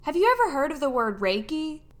Have you ever heard of the word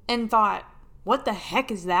Reiki and thought, what the heck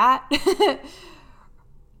is that?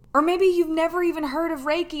 Or maybe you've never even heard of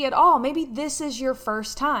Reiki at all. Maybe this is your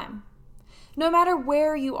first time. No matter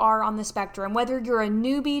where you are on the spectrum, whether you're a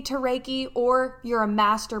newbie to Reiki or you're a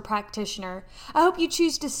master practitioner, I hope you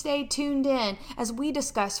choose to stay tuned in as we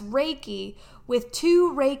discuss Reiki with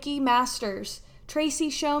two Reiki masters, Tracy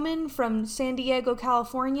Showman from San Diego,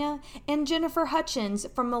 California, and Jennifer Hutchins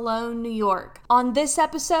from Malone, New York, on this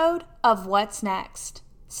episode of What's Next.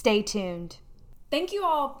 Stay tuned. Thank you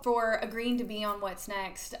all for agreeing to be on What's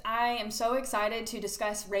Next. I am so excited to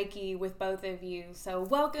discuss Reiki with both of you. So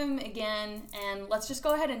welcome again, and let's just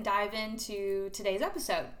go ahead and dive into today's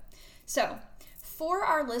episode. So, for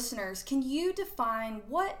our listeners, can you define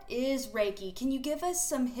what is Reiki? Can you give us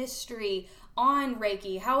some history on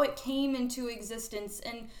Reiki, how it came into existence,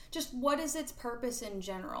 and just what is its purpose in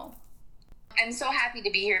general? I'm so happy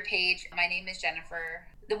to be here, Paige. My name is Jennifer.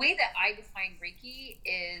 The way that I define Reiki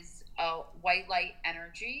is a white light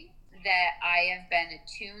energy that I have been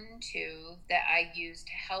attuned to, that I use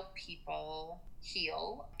to help people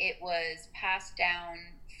heal. It was passed down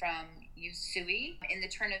from Usui in the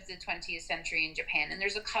turn of the 20th century in Japan. And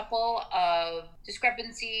there's a couple of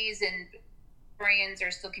discrepancies, and historians are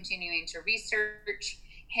still continuing to research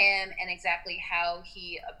him and exactly how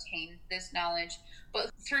he obtained this knowledge. But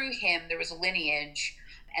through him, there was a lineage,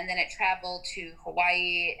 and then it traveled to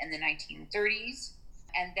Hawaii in the 1930s.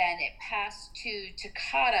 And then it passed to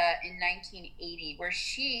Takata in 1980, where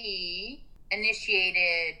she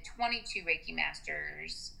initiated 22 Reiki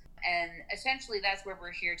masters. And essentially, that's where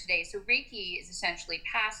we're here today. So Reiki is essentially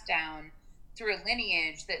passed down through a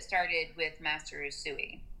lineage that started with Master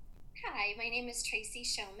Usui. Hi, my name is Tracy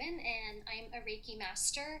Showman, and I'm a Reiki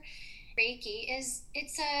master. Reiki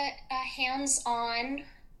it's a hands-on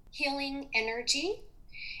healing energy.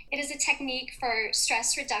 It is a technique for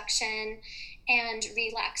stress reduction and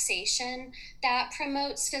relaxation that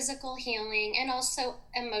promotes physical healing and also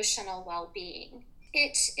emotional well-being.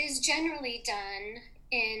 It is generally done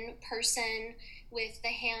in person with the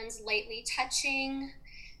hands lightly touching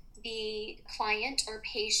the client or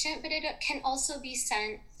patient, but it can also be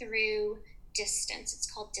sent through distance.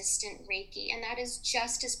 It's called distant Reiki, and that is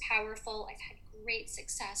just as powerful. I've had great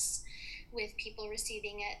success with people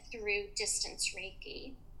receiving it through distance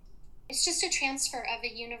Reiki. It's just a transfer of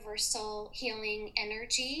a universal healing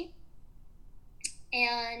energy,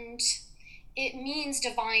 and it means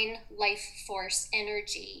divine life force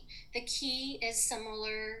energy. The ki is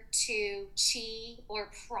similar to chi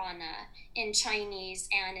or prana in Chinese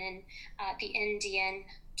and in the Indian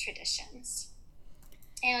traditions.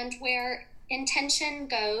 And where intention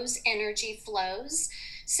goes, energy flows.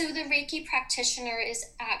 So the Reiki practitioner is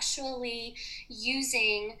actually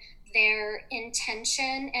using their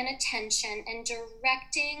intention and attention and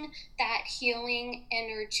directing that healing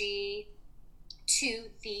energy to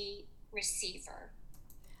the receiver.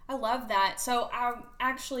 I love that. So I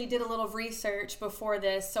actually did a little research before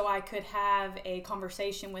this so I could have a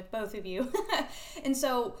conversation with both of you. And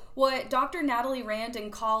so what Dr. Natalie Rand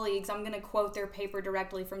and colleagues, I'm going to quote their paper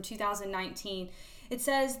directly from 2019. It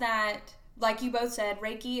says that, like you both said,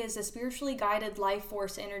 Reiki is a spiritually guided life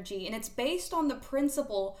force energy, and it's based on the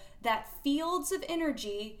principle that fields of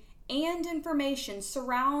energy and information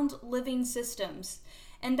surround living systems,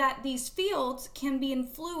 and that these fields can be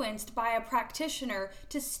influenced by a practitioner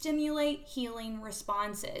to stimulate healing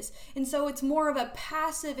responses. And so it's more of a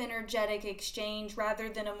passive energetic exchange rather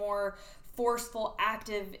than a more forceful,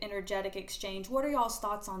 active energetic exchange. What are y'all's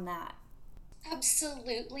thoughts on that?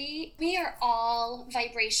 Absolutely. We are all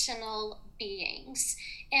vibrational beings,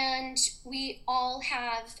 and we all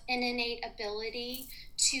have an innate ability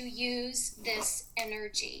to use this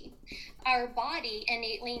energy. Our body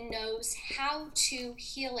innately knows how to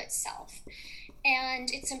heal itself, and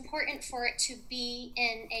it's important for it to be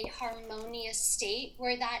in a harmonious state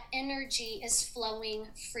where that energy is flowing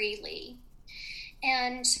freely.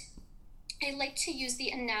 And I like to use the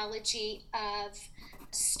analogy of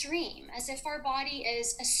stream, as if our body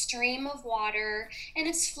is a stream of water and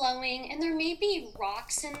it's flowing, and there may be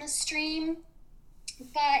rocks in the stream,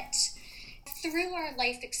 but through our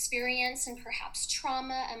life experience and perhaps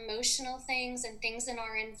trauma, emotional things, and things in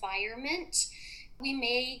our environment, we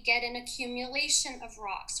may get an accumulation of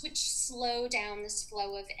rocks, which slow down this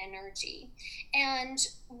flow of energy. And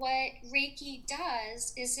what Reiki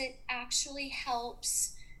does is it actually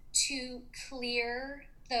helps to clear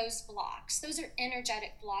those blocks. Those are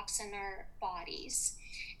energetic blocks in our bodies.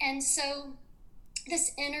 And so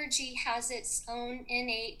this energy has its own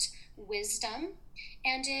innate wisdom,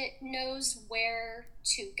 and it knows where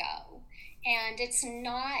to go. And it's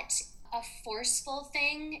not a forceful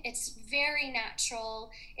thing. It's very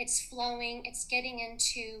natural. It's flowing. It's getting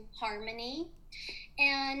into harmony.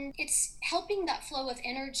 And it's helping that flow of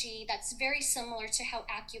energy that's very similar to how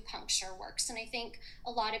acupuncture works. And I think a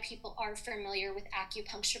lot of people are familiar with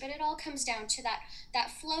acupuncture, but it all comes down to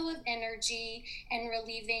that flow of energy and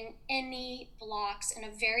relieving any blocks in a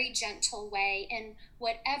very gentle way, in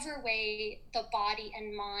whatever way the body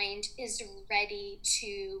and mind is ready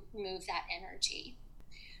to move that energy.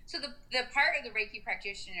 So the part of the Reiki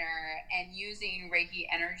practitioner and using Reiki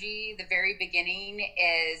energy, the very beginning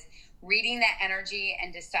is reading that energy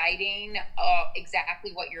and deciding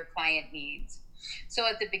exactly what your client needs. So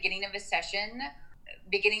at the beginning of a session,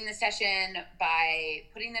 beginning the session by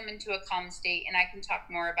putting them into a calm state, and I can talk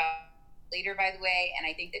more about later, by the way, and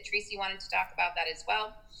I think that Tracy wanted to talk about that as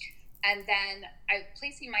well. And then I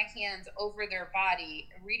placing my hands over their body,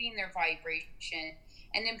 reading their vibration,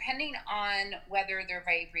 and depending on whether their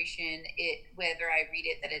vibration, whether I read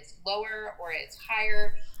it that it's lower or it's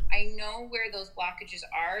higher, I know where those blockages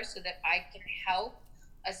are so that I can help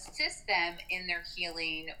assist them in their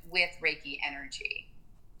healing with Reiki energy.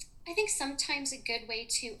 I think sometimes a good way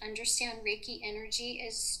to understand Reiki energy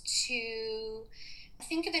is to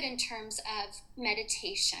think of it in terms of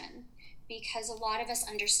meditation, because a lot of us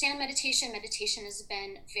understand meditation. Meditation has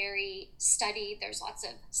been very studied. There's lots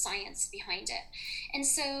of science behind it. And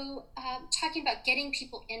so talking about getting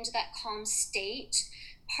people into that calm state,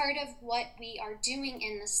 part of what we are doing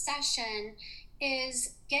in the session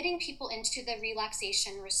is getting people into the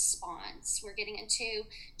relaxation response. We're getting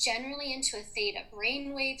generally into a theta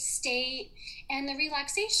brainwave state, and the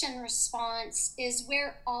relaxation response is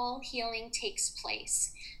where all healing takes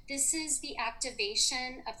place. This is the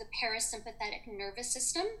activation of the parasympathetic nervous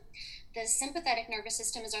system. The sympathetic nervous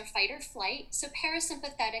system is our fight or flight. So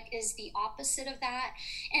parasympathetic is the opposite of that,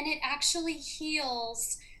 and it actually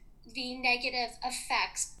heals the negative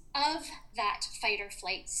effects of that fight or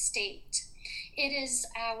flight state. It is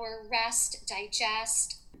our rest,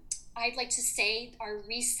 digest, I'd like to say our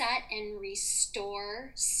reset and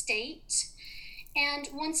restore state. And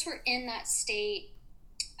once we're in that state,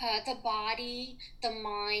 the body, the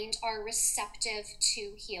mind are receptive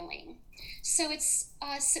to healing. So it's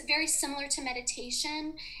very similar to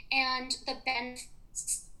meditation, and the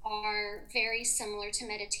benefits are very similar to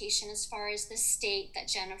meditation as far as the state that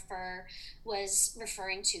Jennifer was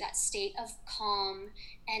referring to, that state of calm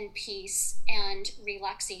and peace and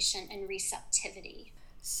relaxation and receptivity.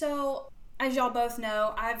 So, as y'all both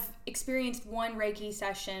know, I've experienced one Reiki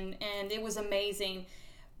session and it was amazing.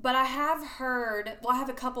 But I have heard, I have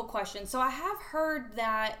a couple questions. So I have heard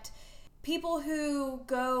that people who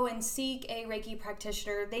go and seek a Reiki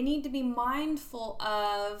practitioner, they need to be mindful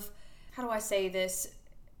of, how do I say this?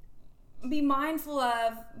 Be mindful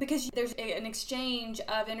of, because there's an exchange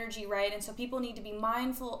of energy, right? And so people need to be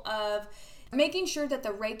mindful of making sure that the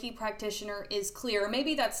Reiki practitioner is clear.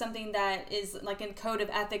 Maybe that's something that is like a code of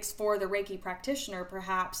ethics for the Reiki practitioner,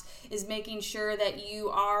 perhaps, is making sure that you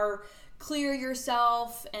are clear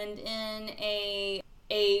yourself and in a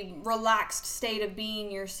relaxed state of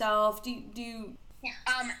being yourself. Do you Yeah.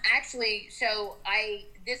 Actually, so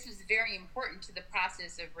this is very important to the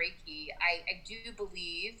process of Reiki. I do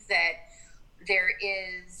believe that there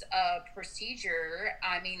is a procedure.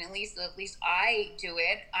 I mean, at least I do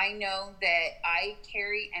it. I know that I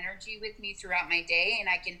carry energy with me throughout my day, and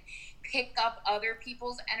I can pick up other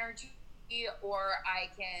people's energy, or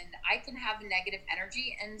I can have negative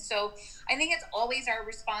energy. And so I think it's always our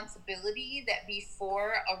responsibility that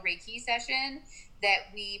before a Reiki session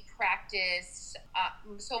that we practice.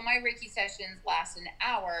 So my Reiki sessions last an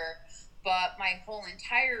hour, but my whole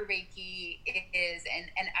entire Reiki is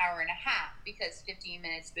an hour and a half, because 15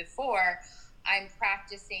 minutes before I'm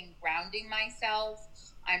practicing grounding myself.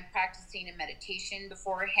 I'm practicing a meditation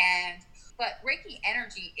beforehand. But Reiki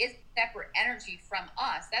energy is separate energy from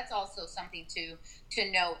us. That's also something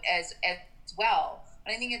to note as well.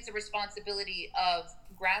 But I think it's a responsibility of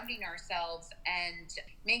grounding ourselves and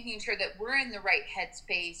making sure that we're in the right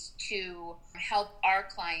headspace to help our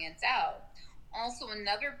clients out. Also,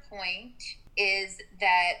 another point is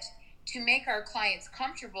that to make our clients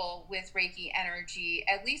comfortable with Reiki energy,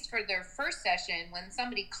 at least for their first session, when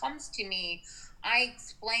somebody comes to me, I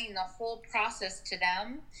explain the whole process to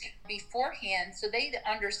them beforehand so they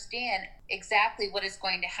understand exactly what is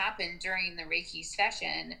going to happen during the Reiki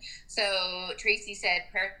session. So Tracy said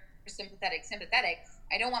parasympathetic, sympathetic.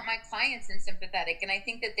 I don't want my clients in sympathetic, and I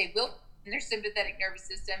think that they will in their sympathetic nervous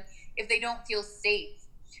system if they don't feel safe.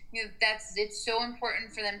 You know, it's so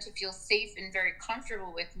important for them to feel safe and very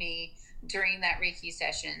comfortable with me during that Reiki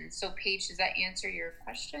session. So Paige, does that answer your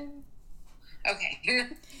question? Okay.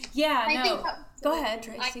 Yeah, I think no. that- Go ahead,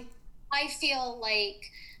 Tracy. I feel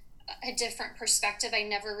like a different perspective. I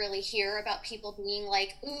never really hear about people being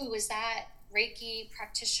like, ooh, is that Reiki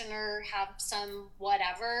practitioner have some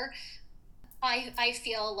whatever? I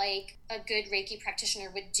feel like a good Reiki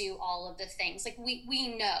practitioner would do all of the things. Like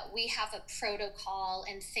we know we have a protocol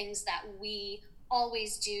and things that we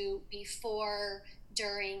always do before,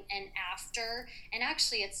 during, and after. And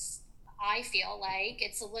actually I feel like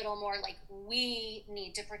it's a little more like we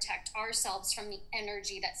need to protect ourselves from the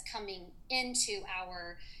energy that's coming into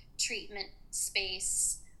our treatment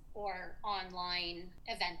space or online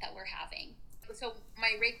event that we're having. So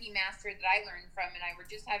my Reiki master that I learned from and I were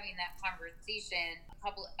just having that conversation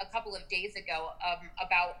a couple of days ago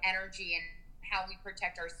about energy and how we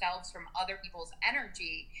protect ourselves from other people's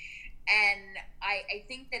energy. And I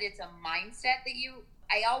think that it's a mindset that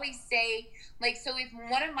I always say, like, so if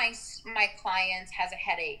one of my clients has a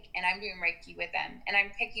headache and I'm doing Reiki with them and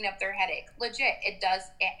I'm picking up their headache, legit, it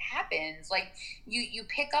happens. Like you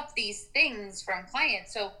pick up these things from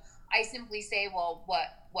clients. So I simply say, well,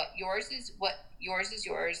 what yours is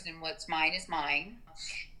yours and what's mine is mine.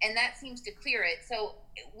 And that seems to clear it. So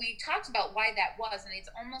we talked about why that was, and it's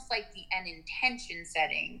almost like an intention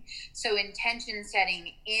setting. So intention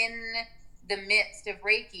setting in the midst of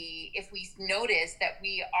Reiki, if we notice that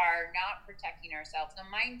we are not protecting ourselves. Now,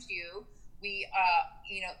 mind you,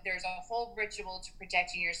 there's a whole ritual to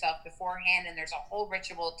protecting yourself beforehand, and there's a whole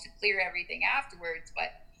ritual to clear everything afterwards.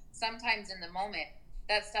 But sometimes in the moment,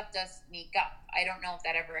 that stuff does sneak up. I don't know if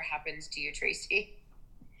that ever happens to you, Tracy.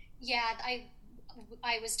 Yeah,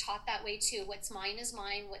 I was taught that way too. What's mine is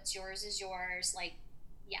mine. What's yours is yours. Like,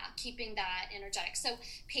 yeah, keeping that energetic. So,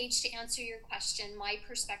 Paige, to answer your question, my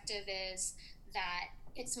perspective is that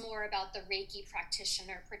it's more about the Reiki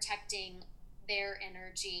practitioner protecting their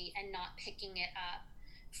energy and not picking it up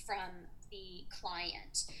from the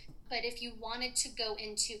client. But if you wanted to go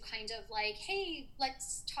into kind of like, hey,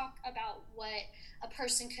 let's talk about what a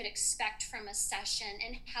person could expect from a session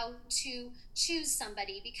and how to choose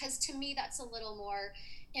somebody, because to me that's a little more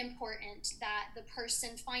important, that the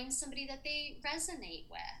person finds somebody that they resonate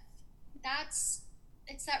with.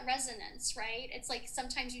 It's that resonance, right? It's like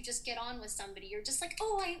sometimes you just get on with somebody, you're just like,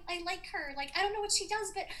 oh, I like her, like I don't know what she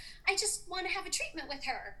does, but I just want to have a treatment with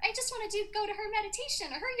her. I just want to go to her meditation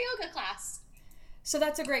or her yoga class. So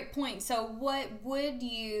that's a great point. So what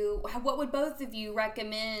would both of you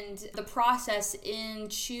recommend the process in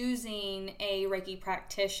choosing a Reiki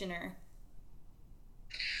practitioner?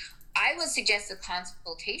 I would suggest a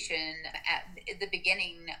consultation at the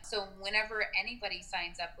beginning. So whenever anybody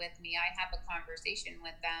signs up with me, I have a conversation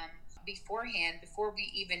with them beforehand, before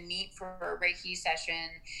we even meet for a Reiki session,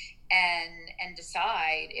 and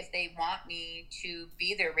decide if they want me to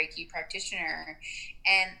be their Reiki practitioner.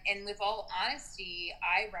 And with all honesty,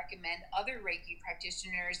 I recommend other Reiki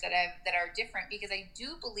practitioners that are different, because I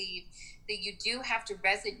do believe that you do have to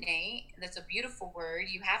resonate. That's a beautiful word.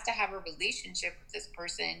 You have to have a relationship with this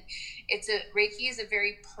person. Reiki is a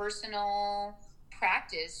very personal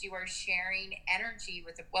practice. You are sharing energy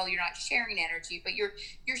with you're not sharing energy, but you're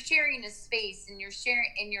sharing a space, and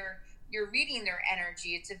you're reading their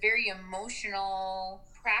energy. It's a very emotional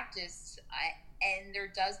practice, and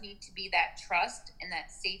there does need to be that trust and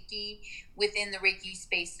that safety within the Reiki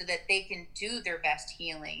space so that they can do their best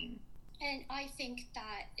healing. And I think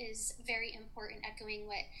that is very important, echoing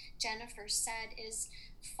what Jennifer said, is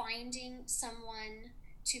finding someone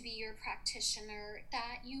to be your practitioner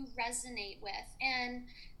that you resonate with, and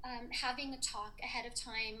having a talk ahead of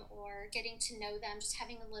time or getting to know them, just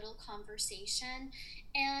having a little conversation.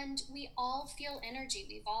 And we all feel energy.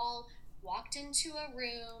 We've all walked into a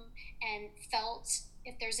room and felt,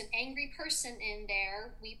 if there's an angry person in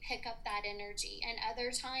there, we pick up that energy. And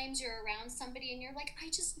other times you're around somebody and you're like, I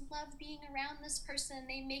just love being around this person.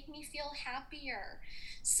 They make me feel happier.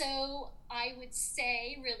 So I would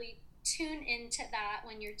say really tune into that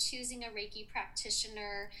when you're choosing a Reiki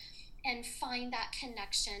practitioner, and find that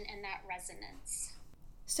connection and that resonance.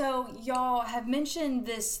 So y'all have mentioned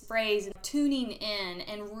this phrase, tuning in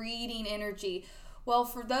and reading energy. Well,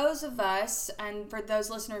 for those of us and for those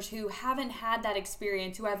listeners who haven't had that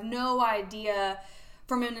experience, who have no idea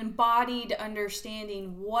from an embodied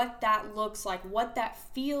understanding what that looks like, what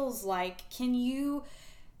that feels like, can you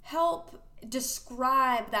help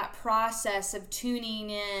describe that process of tuning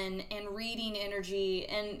in and reading energy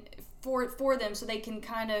and for them, so they can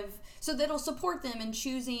so that'll support them in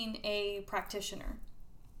choosing a practitioner?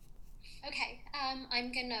 Okay,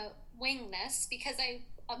 I'm gonna wing this because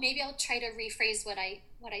maybe I'll try to rephrase what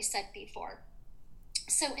I said before.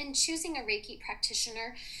 So in choosing a Reiki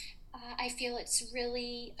practitioner, I feel it's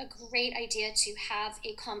really a great idea to have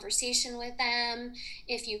a conversation with them.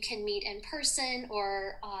 If you can meet in person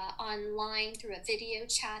or online through a video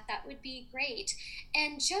chat, that would be great.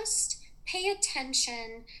 And just pay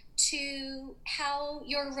attention to how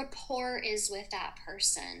your rapport is with that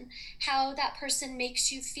person, how that person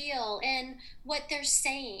makes you feel, and what they're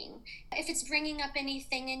saying. If it's bringing up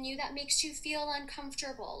anything in you that makes you feel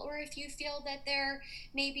uncomfortable, or if you feel that they're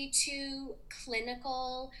maybe too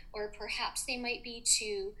clinical, or perhaps they might be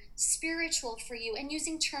too spiritual for you and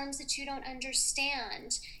using terms that you don't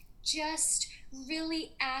understand, just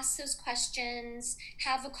really ask those questions,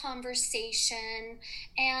 have a conversation,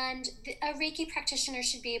 and a Reiki practitioner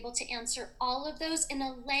should be able to answer all of those in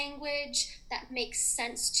a language that makes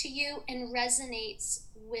sense to you and resonates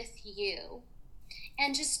with you.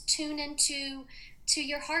 And just tune into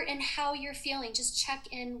your heart and how you're feeling. Just check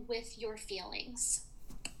in with your feelings.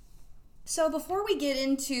 So before we get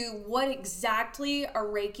into what exactly a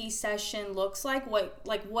Reiki session looks like,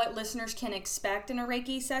 what listeners can expect in a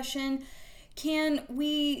Reiki session, can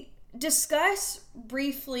we discuss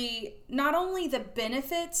briefly not only the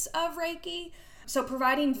benefits of Reiki, so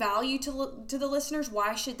providing value to the listeners,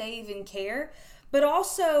 why should they even care, but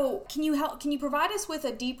also can you provide us with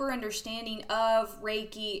a deeper understanding of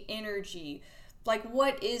Reiki energy? Like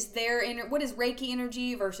what is Reiki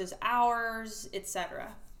energy versus ours,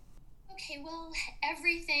 etc.? Okay, well,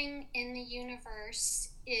 everything in the universe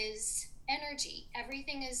is energy.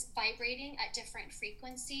 Everything is vibrating at different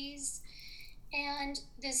frequencies, and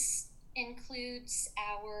this includes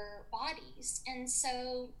our bodies. And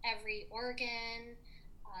so every organ,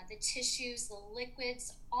 the tissues, the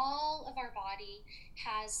liquids, all of our body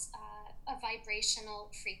has a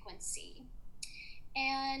vibrational frequency.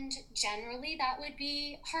 And generally that would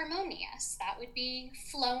be harmonious. That would be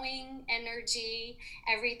flowing energy.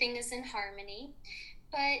 Everything is in harmony.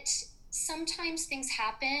 But sometimes things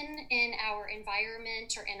happen in our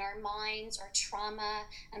environment or in our minds, or trauma,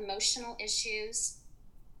 emotional issues.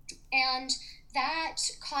 And that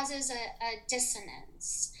causes a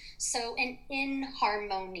dissonance. So an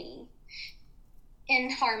inharmony.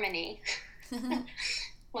 Inharmony.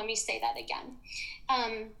 Let me say that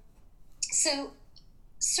again. So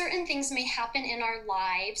certain things may happen in our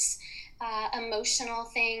lives, emotional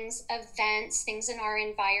things, events, things in our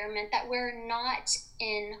environment that we're not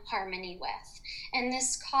in harmony with. And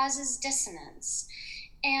this causes dissonance.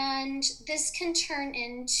 And this can turn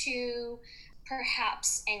into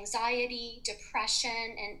perhaps anxiety,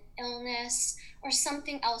 depression, and illness, or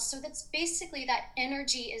something else. So that's basically that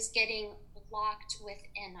energy is getting blocked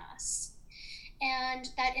within us. And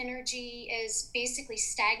that energy is basically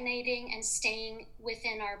stagnating and staying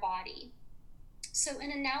within our body. So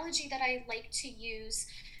an analogy that I like to use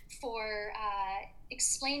for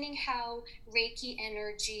explaining how Reiki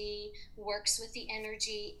energy works with the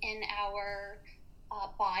energy in our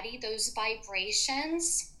body, those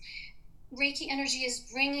vibrations, Reiki energy is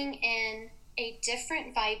bringing in a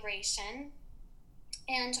different vibration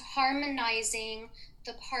and harmonizing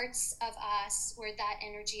the parts of us where that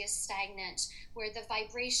energy is stagnant, where the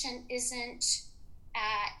vibration isn't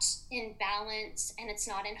in balance and it's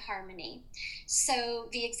not in harmony. So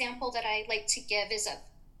the example that I like to give is of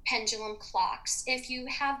pendulum clocks. If you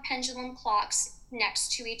have pendulum clocks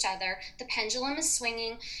next to each other, the pendulum is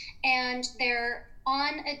swinging and they're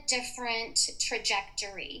on a different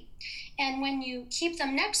trajectory. And when you keep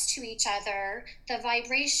them next to each other, the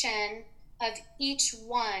vibration of each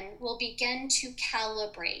one will begin to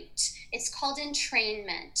calibrate. It's called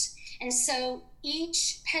entrainment. And so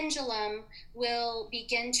each pendulum will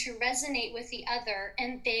begin to resonate with the other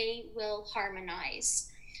and they will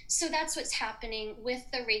harmonize. So that's what's happening with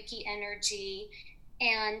the Reiki energy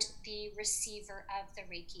and the receiver of the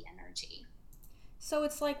Reiki energy. So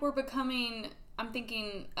it's like we're becoming, I'm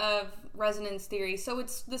thinking of resonance theory. So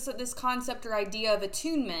it's this concept or idea of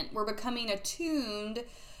attunement. We're becoming attuned.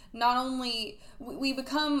 Not only we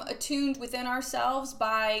become attuned within ourselves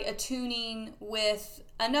by attuning with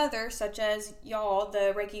another, such as y'all,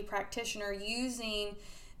 the Reiki practitioner, using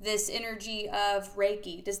this energy of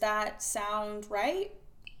Reiki. Does that sound right?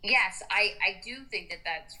 Yes, I do think that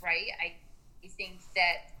that's right. I think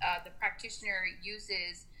that the practitioner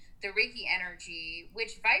uses the Reiki energy,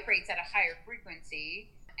 which vibrates at a higher frequency,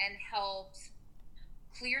 and helps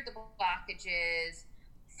clear the blockages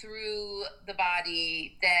through the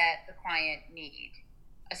body that the client need,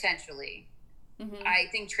 essentially. Mm-hmm. I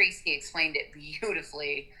think Tracy explained it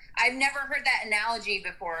beautifully. I've never heard that analogy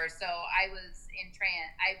before, so I was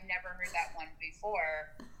entranced. I've never heard that one before.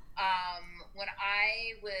 When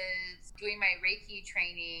I was doing my Reiki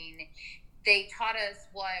training, they taught us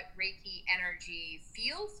what Reiki energy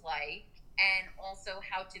feels like and also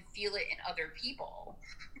how to feel it in other people,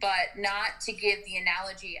 but not to give the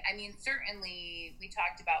analogy. I mean, certainly we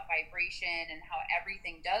talked about vibration and how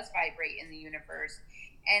everything does vibrate in the universe,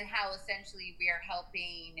 and how essentially we are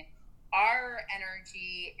helping our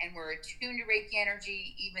energy, and we're attuned to Reiki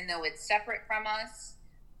energy, even though it's separate from us,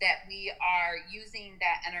 that we are using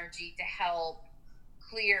that energy to help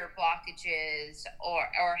clear blockages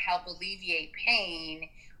or help alleviate pain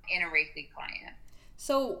in a Reiki client.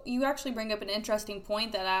 So you actually bring up an interesting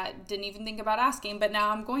point that I didn't even think about asking, but now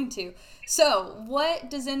I'm going to. So what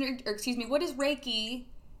does what does Reiki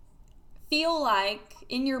feel like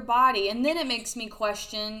in your body? And then it makes me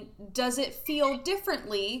question, does it feel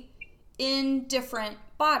differently in different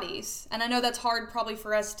bodies? And I know that's hard probably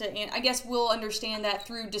for us to, I guess we'll understand that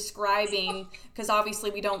through describing, because obviously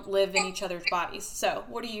we don't live in each other's bodies. So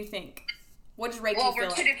what do you think? What does Reiki feel like? Well,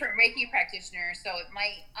 we're two different Reiki practitioners, so it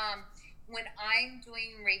might, when I'm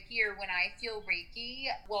doing Reiki or when I feel Reiki,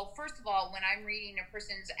 well, first of all, when I'm reading a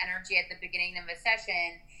person's energy at the beginning of a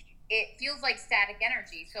session, it feels like static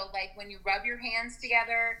energy. So like when you rub your hands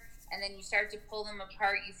together and then you start to pull them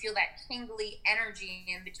apart, you feel that tingly energy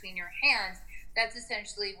in between your hands. That's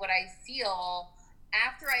essentially what I feel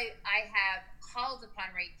after I have called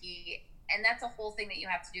upon Reiki. And that's a whole thing that you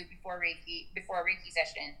have to do before a Reiki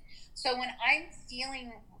session. So when I'm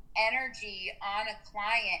feeling energy on a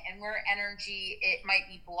client and where energy, it might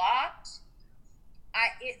be blocked,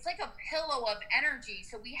 it's like a pillow of energy.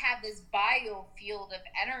 So we have this biofield of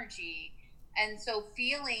energy. And so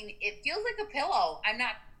it feels like a pillow. I'm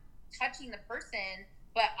not touching the person,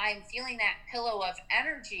 but I'm feeling that pillow of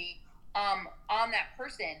energy on that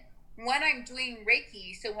person. When I'm doing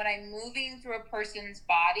Reiki, so when I'm moving through a person's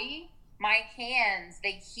body, my hands,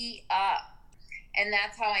 they heat up. And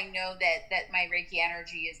that's how I know that my Reiki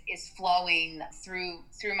energy is flowing through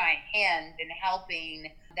my hand and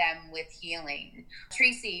helping them with healing.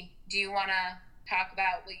 Tracy, do you want to talk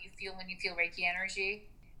about what you feel when you feel Reiki energy?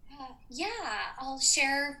 Yeah, I'll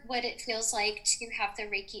share what it feels like to have the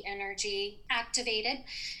Reiki energy activated.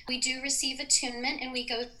 We do receive attunement, and we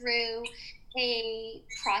go through a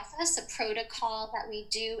process, a protocol that we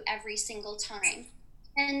do every single time.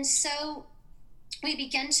 And so we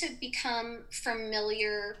begin to become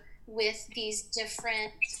familiar with these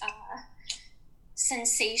different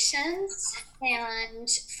sensations, and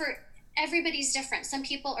for everybody's different. Some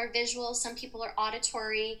people are visual, some people are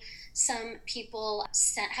auditory, some people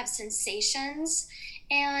have sensations.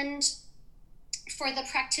 And for the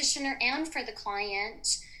practitioner and for the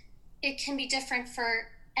client, it can be different for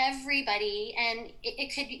everybody, and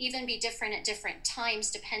it could even be different at different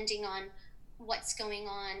times depending on what's going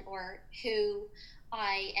on or who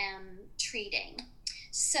I am treating.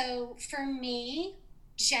 So for me,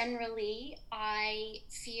 generally, I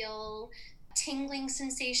feel tingling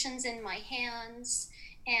sensations in my hands,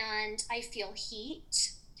 and I feel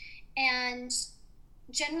heat. And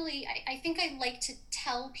generally, I think I like to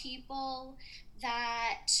tell people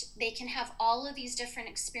that they can have all of these different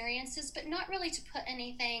experiences, but not really to put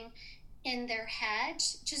anything in their head,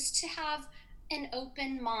 just to have an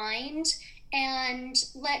open mind and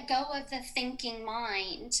let go of the thinking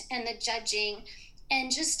mind and the judging,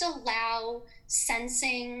 and just allow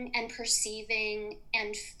sensing and perceiving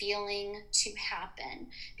and feeling to happen.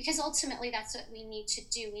 Because ultimately that's what we need to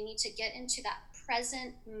do. We need to get into that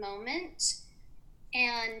present moment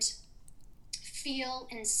and feel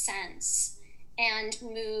and sense and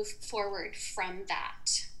move forward from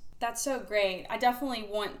that. That's so great. I definitely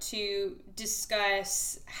want to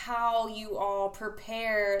discuss how you all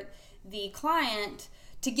prepare the client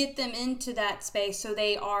to get them into that space so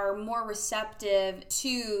they are more receptive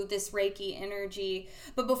to this Reiki energy.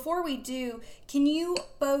 But before we do, can you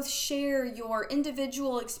both share your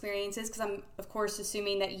individual experiences? Because I'm, of course,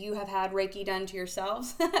 assuming that you have had Reiki done to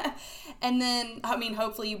yourselves. And then, I mean,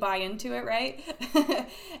 hopefully you buy into it, right?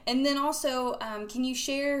 And then also, can you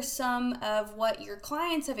share some of what your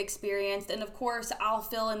clients have experienced? And of course, I'll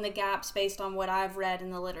fill in the gaps based on what I've read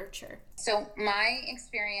in the literature. So my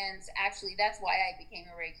experience, actually, that's why I became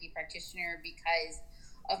a Reiki practitioner, because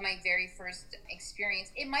of my very first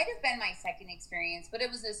experience. It might have been my second experience, but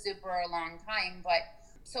it was a super long time. But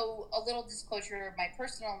so a little disclosure of my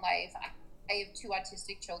personal life. I have two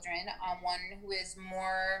autistic children. One who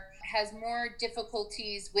has more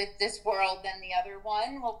difficulties with this world than the other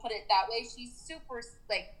one. We'll put it that way. She's super,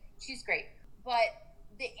 she's great. But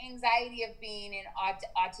the anxiety of being an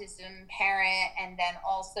autism parent, and then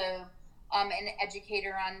also an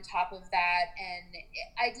educator on top of that. And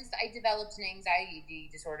I developed an anxiety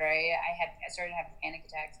disorder. I started having panic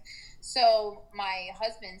attacks. So my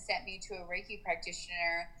husband sent me to a Reiki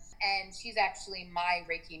practitioner, and she's actually my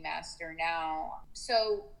Reiki master now.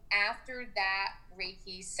 So after that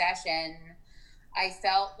Reiki session, I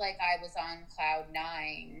felt like I was on cloud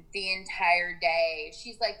nine the entire day.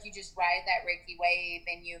 She's like, you just ride that Reiki wave,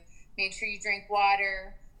 and you make sure you drink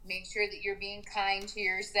water, make sure that you're being kind to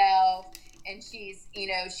yourself. And she's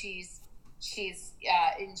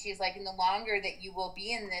like, and the longer that you will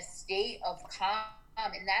be in this state of calm,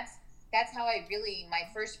 and that's how I really, my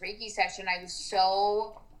first Reiki session, I was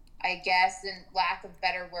so, I guess, in lack of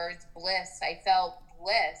better words, bliss. I felt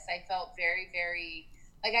bliss. I felt very, very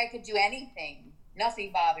like I could do anything.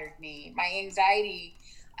 Nothing bothered me. My anxiety,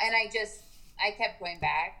 and I kept going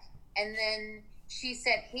back. And then she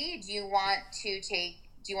said, hey, do you want to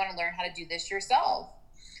learn how to do this yourself?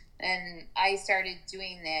 And I started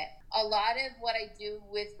doing that. A lot of what I do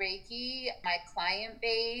with Reiki, my client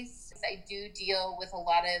base, I do deal with a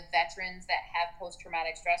lot of veterans that have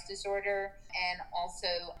post-traumatic stress disorder and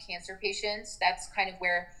also cancer patients. That's kind of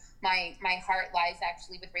where my heart lies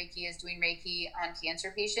actually with Reiki, is doing Reiki on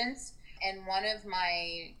cancer patients. And one of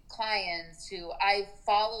my clients who I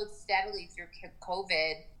followed steadily through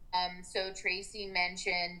COVID, so Tracy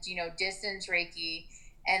mentioned, distance Reiki.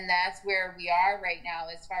 And that's where we are right now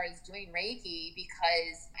as far as doing Reiki,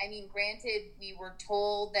 because, granted, we were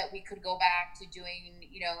told that we could go back to doing,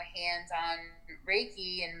 hands-on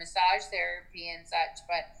Reiki and massage therapy and such,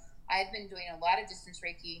 but I've been doing a lot of distance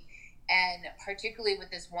Reiki, and particularly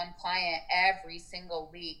with this one client, every single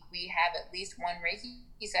week we have at least one Reiki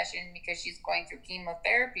session because she's going through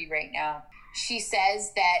chemotherapy right now. She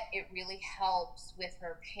says that it really helps with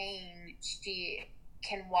her pain. She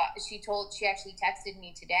actually texted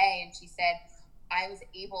me today, and she said, I was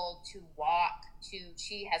able to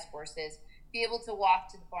she has horses, be able to walk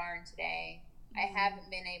to the barn today. I haven't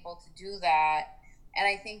been able to do that. And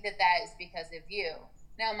I think that is because of you.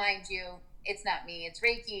 Now, mind you, it's not me, it's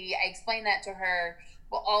Reiki. I explained that to her,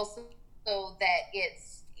 but also that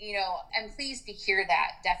it's, I'm pleased to hear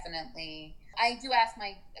that, definitely. I do ask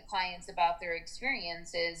my clients about their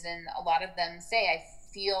experiences, and a lot of them say, I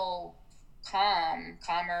feel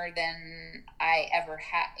calmer than I ever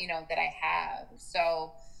had, that I have.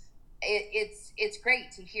 So it's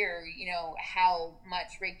great to hear, how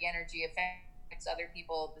much Reiki energy affects other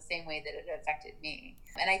people the same way that it affected me.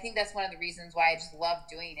 And I think that's one of the reasons why I just love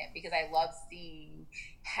doing it, because I love seeing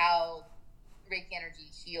how Reiki energy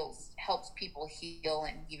helps people heal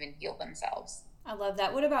and even heal themselves. I love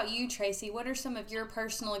that. What about you, Tracy? What are some of your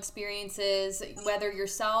personal experiences, whether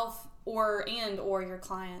yourself or your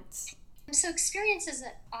clients? So experiences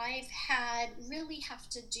that I've had really have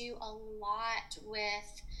to do a lot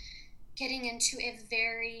with getting into a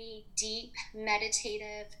very deep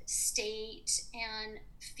meditative state and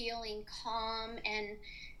feeling calm and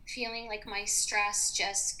feeling like my stress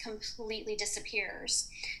just completely disappears.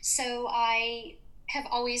 So I have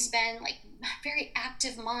always been like very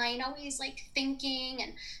active mind, always like thinking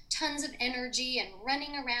and tons of energy and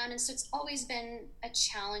running around. And so it's always been a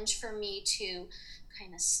challenge for me to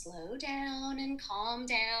kind of slow down and calm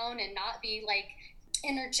down and not be like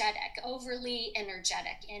overly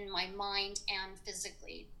energetic in my mind and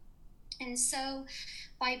physically. And so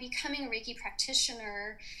by becoming a Reiki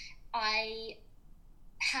practitioner, I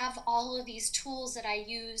have all of these tools that I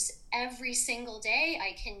use every single day.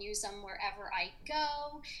 I can use them wherever I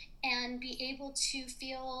go and be able to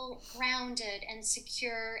feel grounded and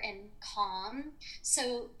secure and calm.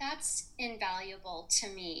 So that's invaluable to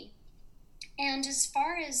me. And as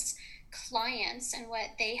far as clients and what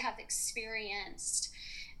they have experienced,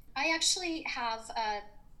 I actually have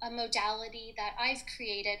a modality that I've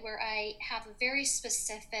created where I have a very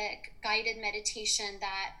specific guided meditation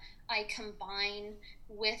that I combine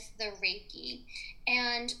with the Reiki.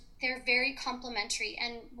 And they're very complementary.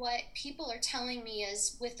 And what people are telling me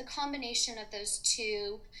is with the combination of those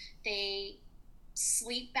two, they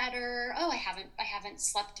sleep better. I haven't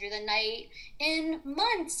slept through the night in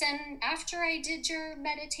months, and after I did your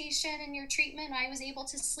meditation and your treatment, I was able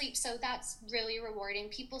to sleep. So that's really rewarding.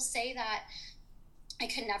 People say that I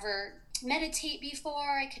could never meditate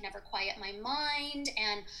before, I could never quiet my mind,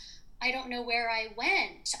 and I don't know where I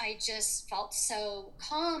went. I just felt so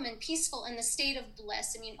calm and peaceful in the state of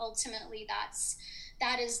bliss. Ultimately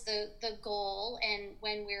that is the goal. And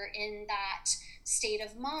when we're in that state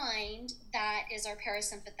of mind, that is our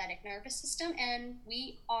parasympathetic nervous system, and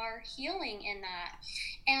we are healing in that.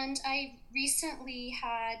 And I recently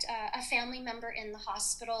had a family member in the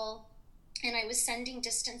hospital, and I was sending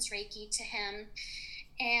distance Reiki to him,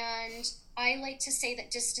 and I like to say that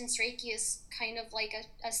distance Reiki is kind of like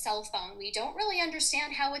a cell phone. We don't really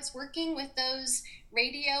understand how it's working with those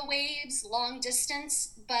radio waves, long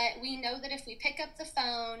distance, but we know that if we pick up the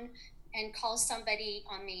phone and call somebody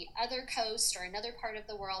on the other coast or another part of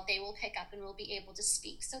the world, they will pick up and will be able to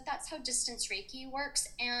speak. So that's how distance Reiki works.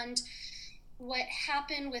 And what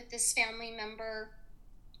happened with this family member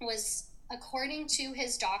was, according to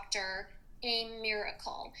his doctor, a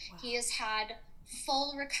miracle. Wow. He has had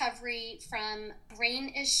full recovery from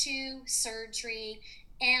brain issue, surgery,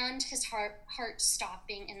 and his heart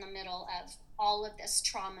stopping in the middle of all of this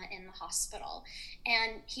trauma in the hospital.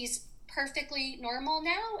 And he's perfectly normal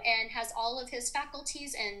now and has all of his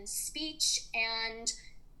faculties and speech and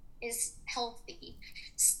is healthy.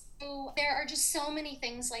 So there are just so many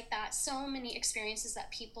things like that, so many experiences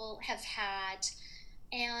that people have had.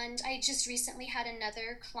 And I just recently had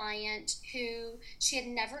another client who, she had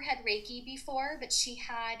never had Reiki before, but she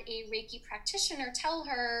had a Reiki practitioner tell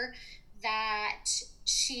her that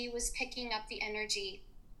she was picking up the energy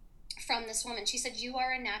from this woman. She said, "You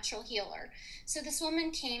are a natural healer." So this woman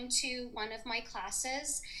came to one of my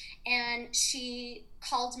classes and she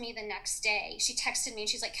called me the next day. She texted me and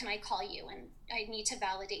she's like, "Can I call you? And I need to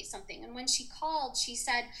validate something." And when she called, she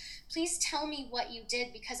said, "Please tell me what you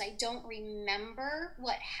did because I don't remember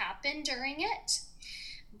what happened during it."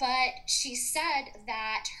 But she said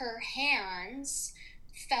that her hands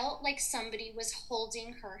felt like somebody was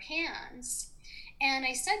holding her hands. And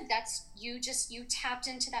I said, "That's you tapped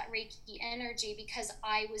into that Reiki energy because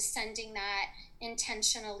I was sending that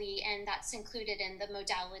intentionally, and that's included in the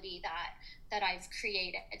modality that I've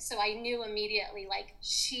created." So I knew immediately, like,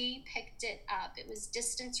 she picked it up. It was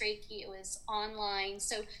distance Reiki, it was online.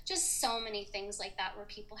 So just so many things like that where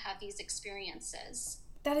people have these experiences.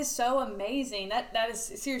 That is so amazing. That is,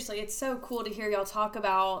 seriously, it's so cool to hear y'all talk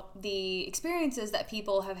about the experiences that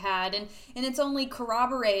people have had, and it's only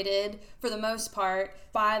corroborated for the most part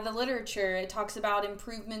by the literature. It talks about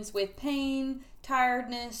improvements with pain,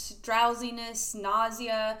 tiredness, drowsiness,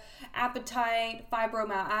 nausea, appetite,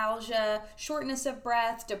 fibromyalgia, shortness of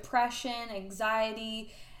breath, depression,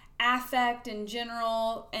 anxiety, affect in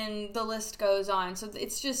general, and the list goes on. So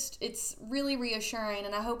it's really reassuring,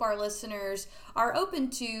 and I hope our listeners are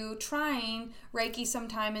open to trying Reiki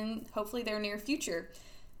sometime in hopefully their near future,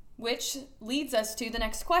 which leads us to the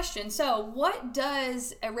next question. So what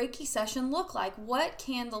does a Reiki session look like? What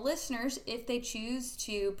can the listeners, if they choose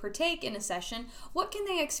to partake in a session, what can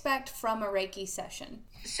they expect from a Reiki session?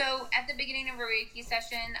 So at the beginning of a Reiki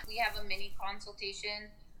session, we have a mini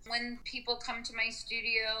consultation. When people come to my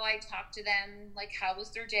studio, I talk to them, like, how was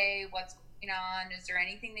their day? What's going on? Is there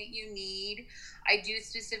anything that you need? I do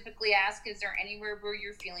specifically ask, is there anywhere where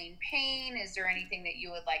you're feeling pain? Is there anything that you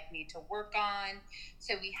would like me to work on?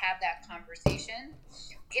 So we have that conversation.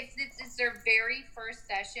 If this is their very first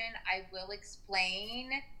session, I will explain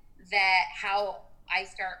that how I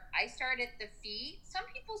start. I start at the feet. Some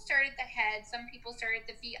people start at the head. Some people start at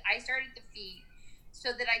the feet. I start at the feet.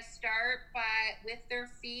 So that I start with their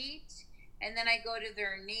feet, and then I go to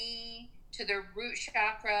their knee, to their root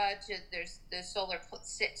chakra, to the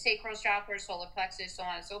sacral chakra, solar plexus, so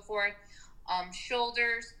on and so forth,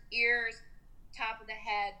 shoulders, ears, top of the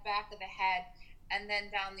head, back of the head, and then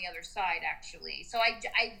down the other side, actually. So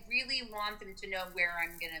I really want them to know where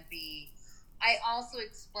I'm going to be. I also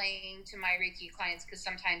explain to my Reiki clients, because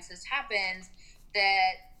sometimes this happens,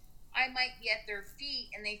 that I might be at their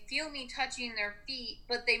feet and they feel me touching their feet,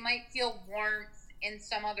 but they might feel warmth in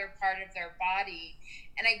some other part of their body.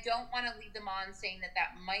 And I don't want to lead them on saying that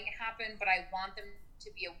might happen, but I want them to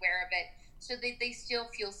be aware of it so that they still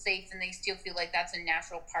feel safe and they still feel like that's a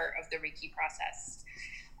natural part of the Reiki process.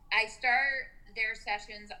 I start their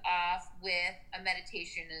sessions off with a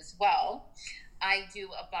meditation as well. I do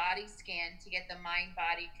a body scan to get the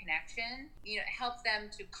mind-body connection. Help them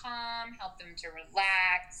to calm, help them to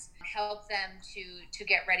relax, help them to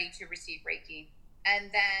get ready to receive Reiki. And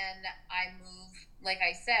then I move, like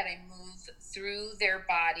I said, through their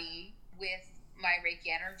body with my Reiki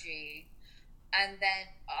energy. And then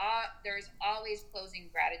there's always closing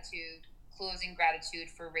gratitude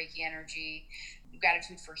for Reiki energy,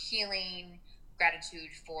 gratitude for healing, gratitude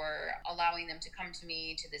for allowing them to come to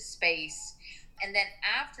me, to this space. And then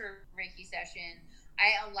after Reiki session,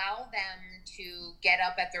 I allow them to get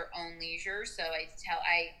up at their own leisure. So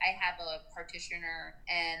I have a practitioner,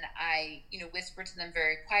 and I, whisper to them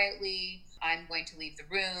very quietly, "I'm going to leave the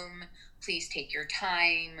room. Please take your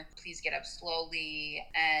time. Please get up slowly."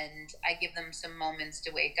 And I give them some moments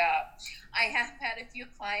to wake up. I have had a few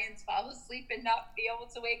clients fall asleep and not be able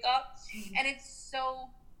to wake up. And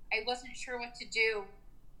I wasn't sure what to do,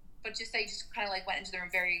 but I just kind of went into the room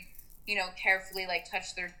very carefully like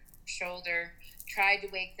touch their shoulder, tried to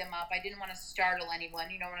wake them up. I didn't want to startle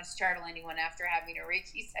anyone. You don't want to startle anyone after having a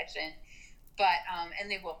Reiki session. But,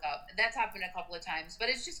 and they woke up. That's happened a couple of times. But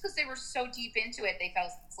it's just because they were so deep into it, they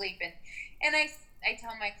fell asleep. And I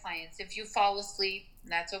tell my clients, if you fall asleep,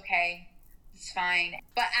 that's okay. It's fine.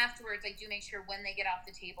 But afterwards, I do make sure when they get off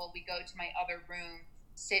the table, we go to my other room,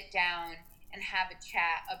 sit down, and have a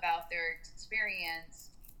chat about their experience.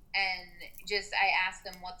 And just, I ask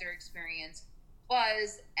them what their experience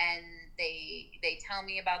was, and they tell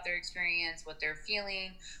me about their experience, what they're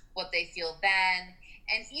feeling, what they feel then.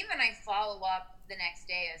 And even I follow up the next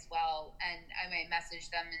day as well, and I might message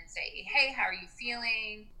them and say, hey, how are you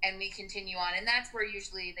feeling? And we continue on. And that's where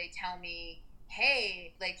usually they tell me,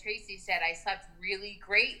 hey, like Tracy said, I slept really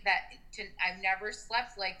great. I've never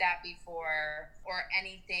slept like that before, or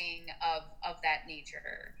anything of that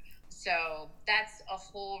nature. So that's a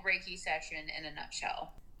whole Reiki session in a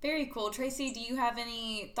nutshell. Very cool. Tracy, do you have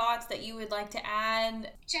any thoughts that you would like to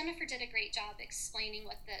add? Jennifer did a great job explaining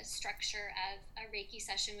what the structure of a Reiki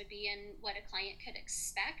session would be and what a client could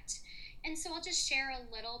expect. And so I'll just share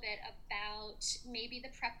a little bit about maybe the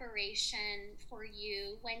preparation for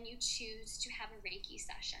you when you choose to have a Reiki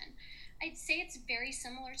session. I'd say it's very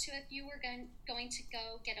similar to if you were going to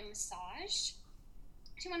go get a massage.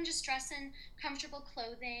 If you want to just dress in comfortable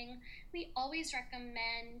clothing, we always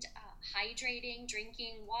recommend hydrating,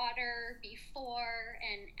 drinking water before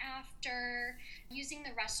and after, using the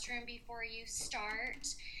restroom before you start.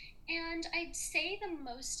 And I'd say the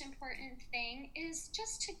most important thing is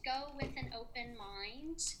just to go with an open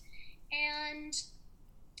mind and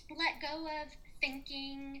let go of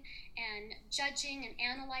thinking and judging and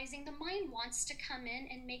analyzing. The mind wants to come in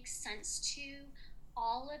and make sense to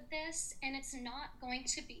all of this, and it's not going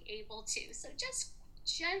to be able to. So just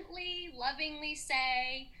gently, lovingly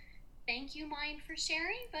say, thank you, mind, for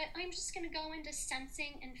sharing, but I'm just going to go into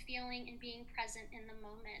sensing and feeling and being present in the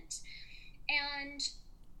moment. And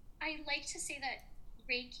I like to say that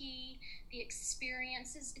Reiki, the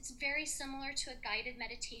experience, it's very similar to a guided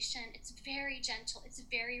meditation. It's very gentle, it's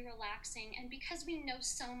very relaxing. And because we know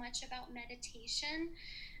so much about meditation,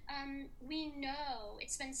 we know,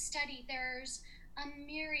 it's been studied, there's a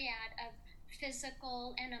myriad of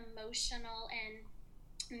physical and emotional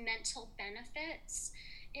and mental benefits.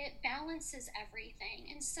 It balances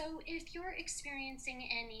everything. And so if you're experiencing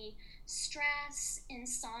any stress,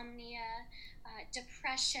 insomnia,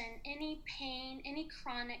 depression, any pain, any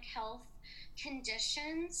chronic health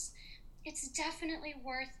conditions, it's definitely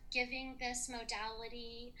worth giving this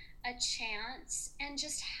modality a chance and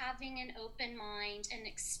just having an open mind and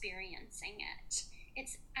experiencing it.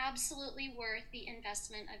 It's absolutely worth the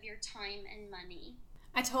investment of your time and money.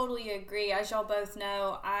 I totally agree. As y'all both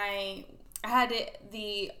know, I had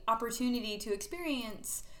the opportunity to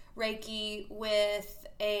experience Reiki with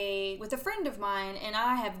a friend of mine, and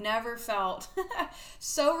I have never felt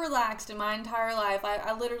so relaxed in my entire life.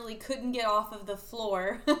 I literally couldn't get off of the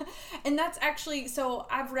floor. And that's actually, so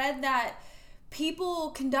I've read that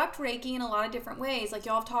people conduct Reiki in a lot of different ways. Like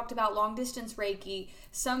y'all have talked about long distance Reiki.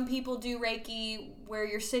 Some people do Reiki where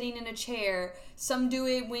you're sitting in a chair. Some do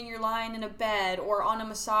it when you're lying in a bed or on a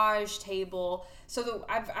massage table. So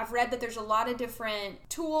I've read that there's a lot of different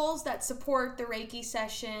tools that support the Reiki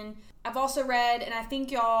session. I've also read, and I think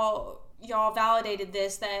y'all validated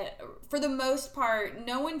this, that for the most part,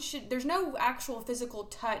 there's no actual physical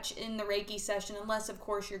touch in the Reiki session unless, of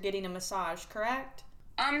course, you're getting a massage, correct?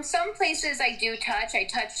 Some places I do touch. I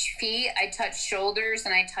touch feet, I touch shoulders,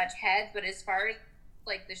 and I touch head. But as far as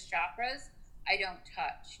like the chakras, I don't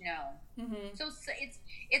touch. No. Mm-hmm. So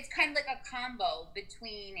it's kind of like a combo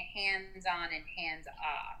between hands on and hands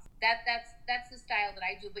off. That's the style that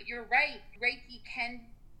I do. But you're right. Reiki can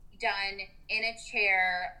be done in a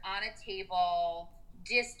chair, on a table,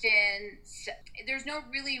 distance. There's no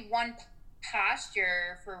really one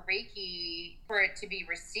posture for Reiki for it to be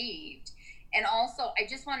received. And also, I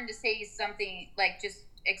just wanted to say something, like just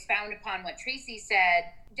expound upon what Tracy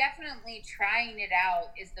said. Definitely trying it out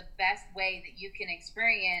is the best way that you can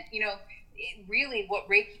experience, really what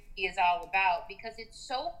Reiki is all about, because it's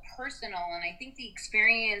so personal. And I think the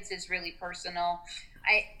experience is really personal.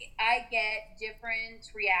 I get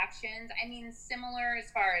different reactions. I mean, similar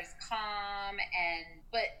as far as calm,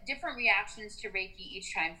 but different reactions to Reiki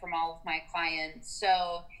each time from all of my clients.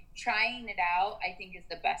 So trying it out, I think, is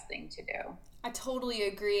the best thing to do. I totally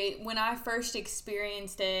agree. When I first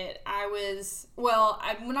experienced it,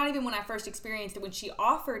 not even when I first experienced it, when she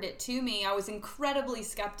offered it to me, I was incredibly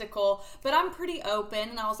skeptical, but I'm pretty open,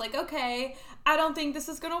 and I was like, okay, I don't think this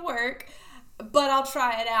is going to work. but I'll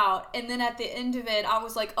try it out. And then at the end of it, I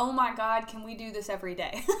was like, oh my God, can we do this every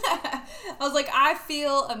day? I was like, I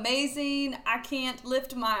feel amazing. I can't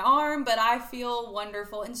lift my arm, but I feel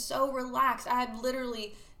wonderful and so relaxed. I had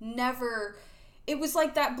literally never, it was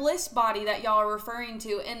like that bliss body that y'all are referring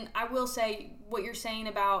to. And I will say what you're saying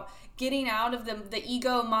about getting out of the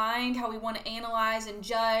ego mind, how we want to analyze and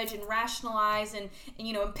judge and rationalize and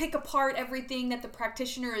pick apart everything that the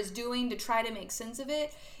practitioner is doing to try to make sense of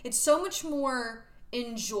it. It's so much more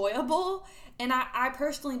enjoyable. And I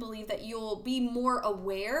personally believe that you'll be more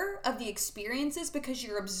aware of the experiences because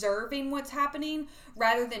you're observing what's happening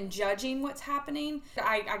rather than judging what's happening.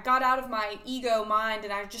 I got out of my ego mind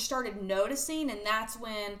and I just started noticing, and that's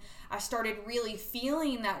when I started really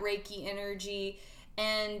feeling that Reiki energy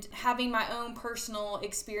and having my own personal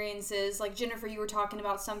experiences. Like Jennifer, you were talking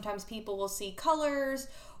about, sometimes people will see colors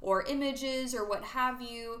or images or what have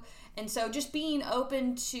you. And so just being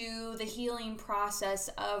open to the healing process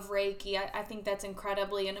of Reiki, I think that's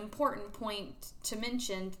incredibly an important point to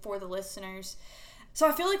mention for the listeners. So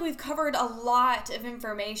I feel like we've covered a lot of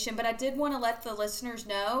information, but I did want to let the listeners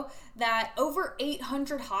know that over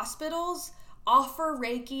 800 hospitals offer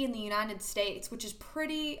Reiki in the United States, which is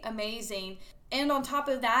pretty amazing. And on top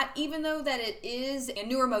of that, even though that it is a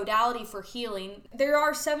newer modality for healing, there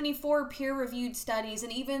are 74 peer-reviewed studies.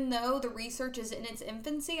 And even though the research is in its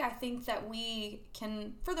infancy, I think that we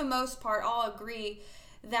can, for the most part, all agree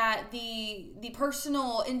that the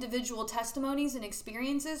personal individual testimonies and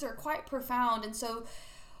experiences are quite profound. And so,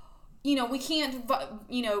 we can't,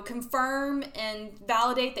 confirm and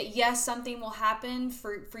validate that yes, something will happen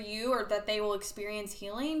for you or that they will experience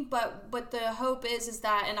healing. But the hope is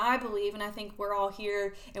that, and I believe, and I think we're all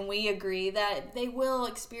here and we agree that they will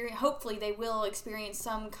experience, hopefully they will experience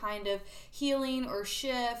some kind of healing or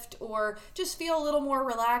shift or just feel a little more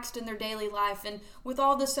relaxed in their daily life. And with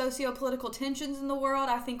all the socio-political tensions in the world,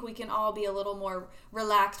 I think we can all be a little more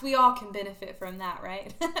relaxed. We all can benefit from that,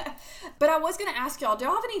 right? But I was going to ask y'all, do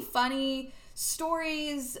y'all have any funny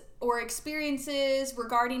stories or experiences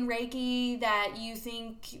regarding Reiki that you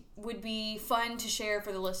think would be fun to share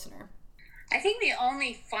for the listener? I think the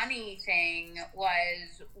only funny thing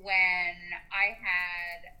was when I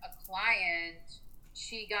had a client,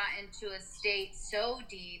 she got into a state so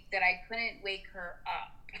deep that I couldn't wake her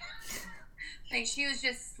up. Like she was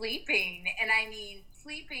just sleeping, and I mean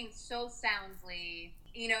sleeping so soundly,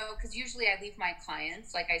 because usually I leave my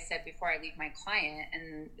clients, like I said before, I leave my client,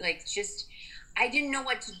 and I didn't know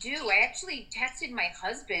what to do. I actually texted my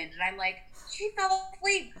husband, and I'm like, she fell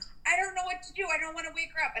asleep. I don't know what to do. I don't want to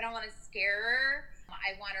wake her up. I don't want to scare her.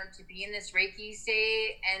 I want her to be in this Reiki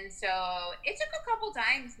state. And so it took a couple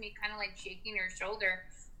times, me kind of like shaking her shoulder,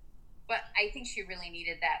 but I think she really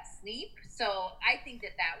needed that sleep. So I think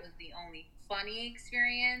that was the only funny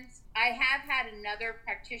experience. I have had another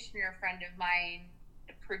practitioner friend of mine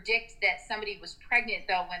predict that somebody was pregnant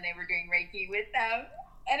though when they were doing Reiki with them,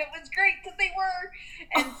 and it was great because they were.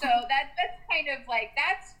 And so that's kind of like,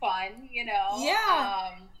 that's fun,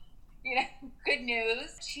 Yeah. Good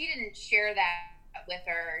news. She didn't share that with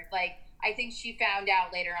her. Like, I think she found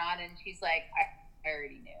out later on, and she's like, I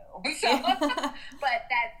already knew. So, but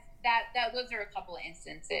those are a couple of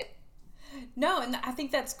instances. No, and I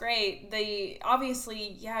think that's great.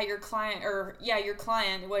 Your client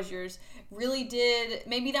it was yours, really did,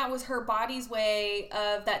 maybe that was her body's way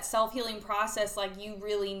of that self-healing process, like you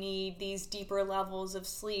really need these deeper levels of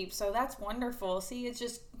sleep. So that's wonderful. See, it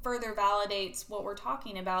just further validates what we're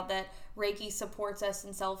talking about, that Reiki supports us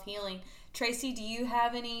in self-healing. Tracy, do you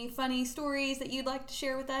have any funny stories that you'd like to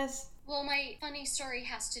share with us? Well, my funny story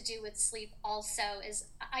has to do with sleep also. Is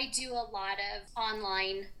I do a lot of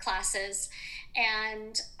online classes,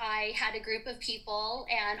 and I had a group of people,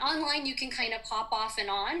 and online you can kind of pop off and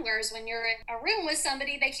on, whereas when you're in a room with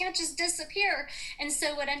somebody, they can't just disappear. And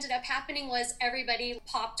so what ended up happening was everybody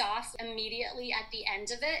popped off immediately at the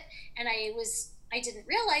end of it, and I didn't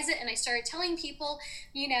realize it, and I started telling people,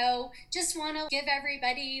 just want to give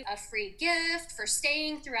everybody a free gift for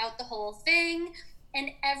staying throughout the whole thing.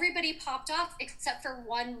 And everybody popped off except for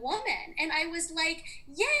one woman. And I was like,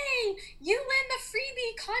 yay, you win the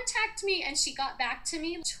freebie, contact me. And she got back to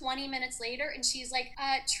me 20 minutes later, and she's like,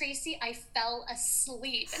 Tracy, I fell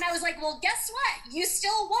asleep. And I was like, well, guess what? You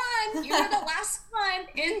still won. You were the last one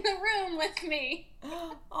in the room with me.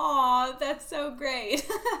 Aw, that's so great.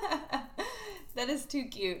 That is too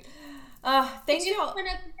cute. Thank you. One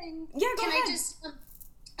other thing. Yeah, go ahead.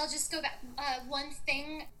 I'll just go back. One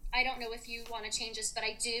thing, I don't know if you want to change this, but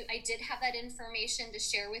I did have that information to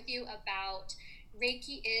share with you about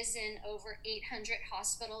Reiki is in over 800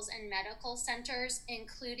 hospitals and medical centers,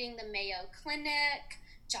 including the Mayo Clinic,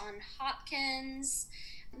 Johns Hopkins,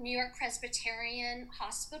 New York Presbyterian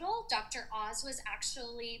Hospital. Dr. Oz was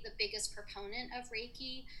actually the biggest proponent of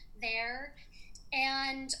Reiki there.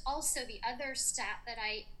 And also the other stat that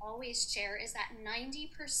I always share is that 90%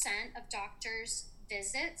 of doctors'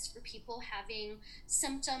 visits for people having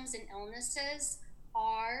symptoms and illnesses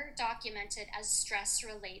are documented as stress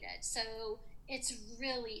related. So it's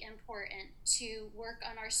really important to work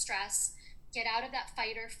on our stress, get out of that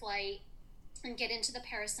fight or flight, and get into the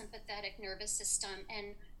parasympathetic nervous system and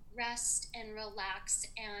rest and relax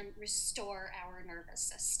and restore our nervous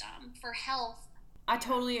system for health. I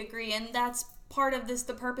totally agree. And that's part of this,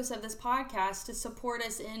 the purpose of this podcast, to support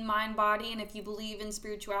us in mind, body, and if you believe in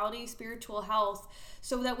spirituality, spiritual health,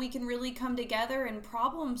 so that we can really come together and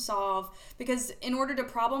problem solve. Because in order to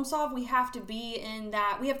problem solve, we have to be in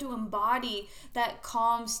that, we have to embody that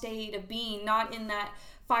calm state of being, not in that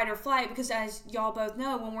fight or flight, because as y'all both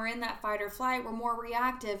know, when we're in that fight or flight, we're more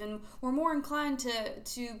reactive and we're more inclined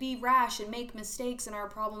to be rash and make mistakes in our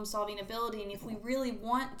problem solving ability. And if we really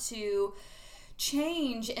want to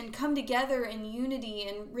change and come together in unity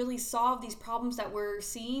and really solve these problems that we're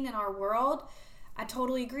seeing in our world, I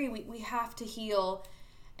totally agree. We have to heal.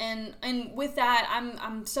 And with that,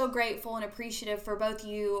 I'm so grateful and appreciative for both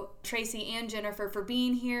you, Tracy and Jennifer, for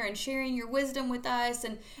being here and sharing your wisdom with us,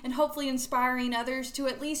 and hopefully inspiring others to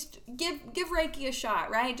at least give Reiki a shot,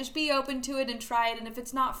 right? Just be open to it and try it. And if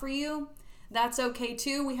it's not for you, that's okay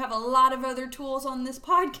too. We have a lot of other tools on this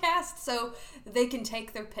podcast, so they can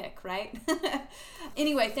take their pick, right?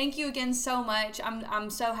 Anyway, thank you again so much. I'm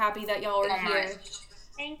so happy that y'all are here.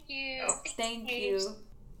 Thank you. Thank you.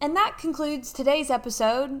 And that concludes today's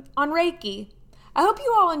episode on Reiki. I hope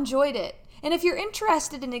you all enjoyed it. And if you're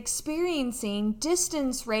interested in experiencing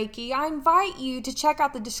distance Reiki, I invite you to check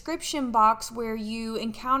out the description box where you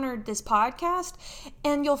encountered this podcast,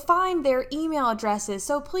 and you'll find their email addresses.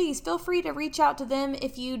 So please feel free to reach out to them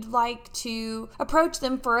if you'd like to approach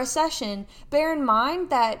them for a session. Bear in mind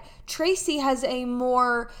that Tracy has a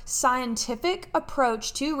more scientific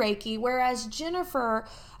approach to Reiki, whereas Jennifer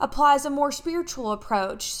applies a more spiritual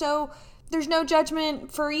approach. So there's no judgment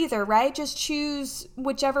for either, right? Just choose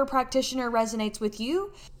whichever practitioner resonates with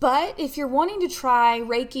you. But if you're wanting to try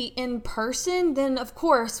Reiki in person, then of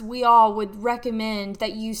course we all would recommend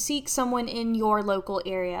that you seek someone in your local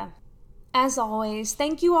area. As always,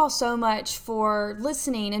 thank you all so much for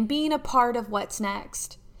listening and being a part of What's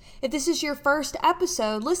Next. If this is your first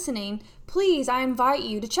episode listening, please, I invite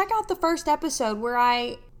you to check out the first episode where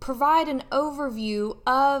I provide an overview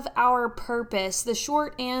of our purpose, the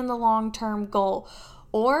short and the long-term goal.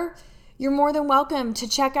 Or you're more than welcome to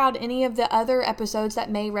check out any of the other episodes that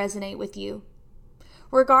may resonate with you.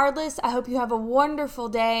 Regardless, I hope you have a wonderful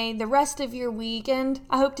day, the rest of your week, and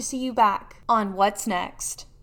I hope to see you back on What's Next.